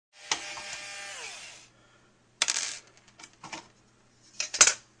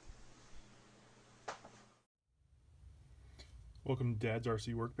Welcome to Dad's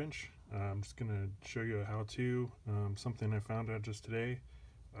RC Workbench. I'm just going to show you a how-to, something I found out just today.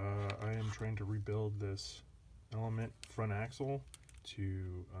 I am trying to rebuild this Element front axle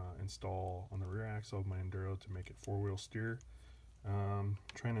to install on the rear axle of my Enduro to make it four-wheel steer.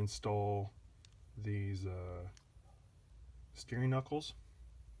 Trying to install these steering knuckles,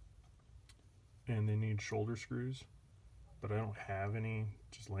 and they need shoulder screws, but I don't have any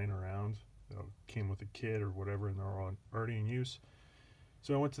just laying around. Came with a kit or whatever, and they're already in use.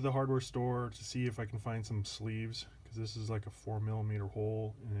 So I went to the hardware store to see if I can find some sleeves, because this is like a 4mm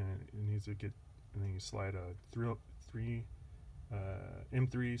hole, and it needs to get, and then you slide a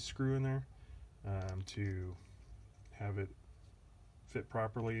M3 screw in there to have it fit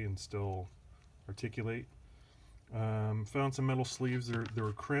properly and still articulate. Found some metal sleeves. There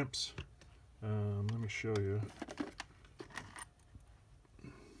were crimps. Let me show you.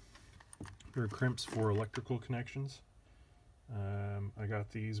 There are crimps for electrical connections. I got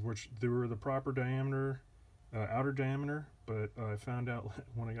these, which they were the proper diameter, outer diameter, but I found out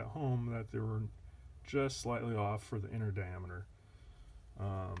when I got home that they were just slightly off for the inner diameter.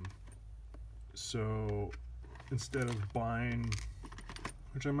 So instead of buying,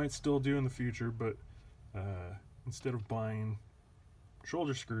 which I might still do in the future, but instead of buying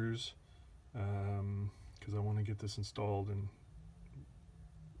shoulder screws, because I want to get this installed and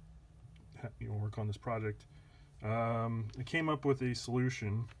work on this project, I came up with a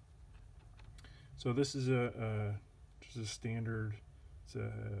solution. So this is just a standard, it's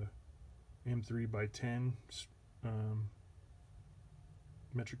a M3x10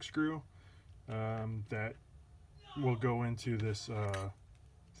 metric screw that will go into this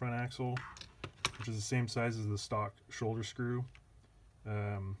front axle, which is the same size as the stock shoulder screw.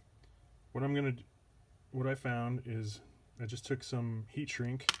 What I found is I just took some heat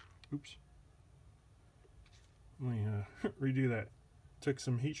shrink. Oops. Let me redo that. Took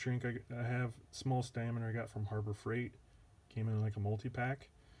some heat shrink. I have smallest diameter I got from Harbor Freight. Came in like a multi-pack.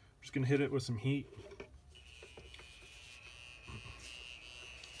 I'm just gonna hit it with some heat.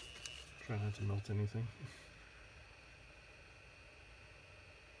 Try not to melt anything.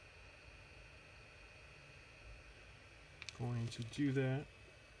 Going to do that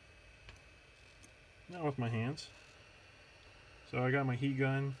now with my hands. So I got my heat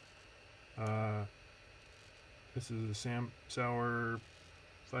gun. This is a Sam Sauer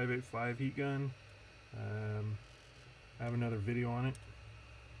 585 heat gun. I have another video on it.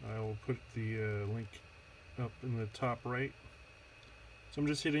 I will put the link up in the top right. So I'm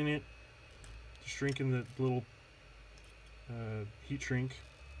just hitting it, just shrinking the little heat shrink.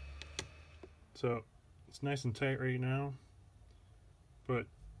 So it's nice and tight right now, but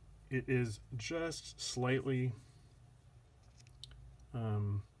it is just slightly a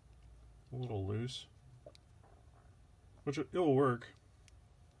little loose, which it will work.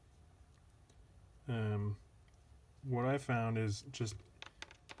 What I found is just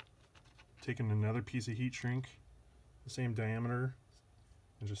taking another piece of heat shrink, the same diameter,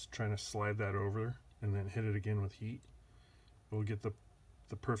 and just trying to slide that over and then hit it again with heat. We'll get the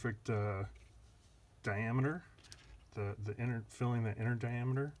perfect diameter, the inner, filling the inner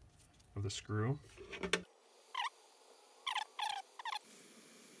diameter of the screw.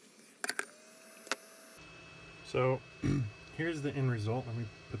 So here's the end result. Let me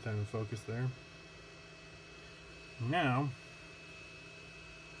put that in focus there. Now,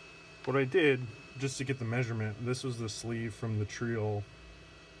 what I did, just to get the measurement, this was the sleeve from the Trio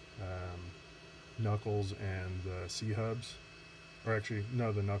knuckles and the C-hubs. Or actually,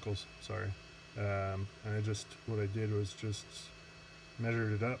 no, the knuckles, sorry. And what I did was just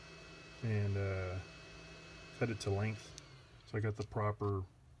measured it up and cut it to length. So I got the proper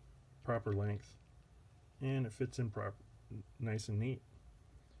length. And it fits in nice and neat.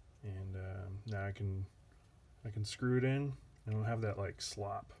 And now I can screw it in, and I'll have that like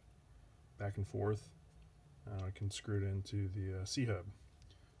slop back and forth. I can screw it into the C-hub.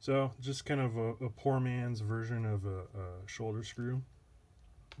 So just kind of a poor man's version of a shoulder screw.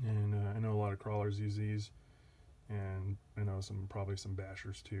 And I know a lot of crawlers use these, and I know probably some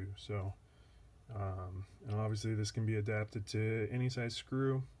bashers too. So and obviously this can be adapted to any size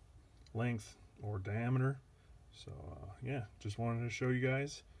screw, length, or diameter. So yeah, just wanted to show you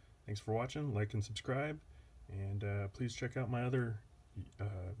guys. Thanks for watching. Like and subscribe, and please check out my other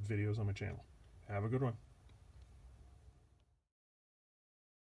videos on my channel. Have a good one.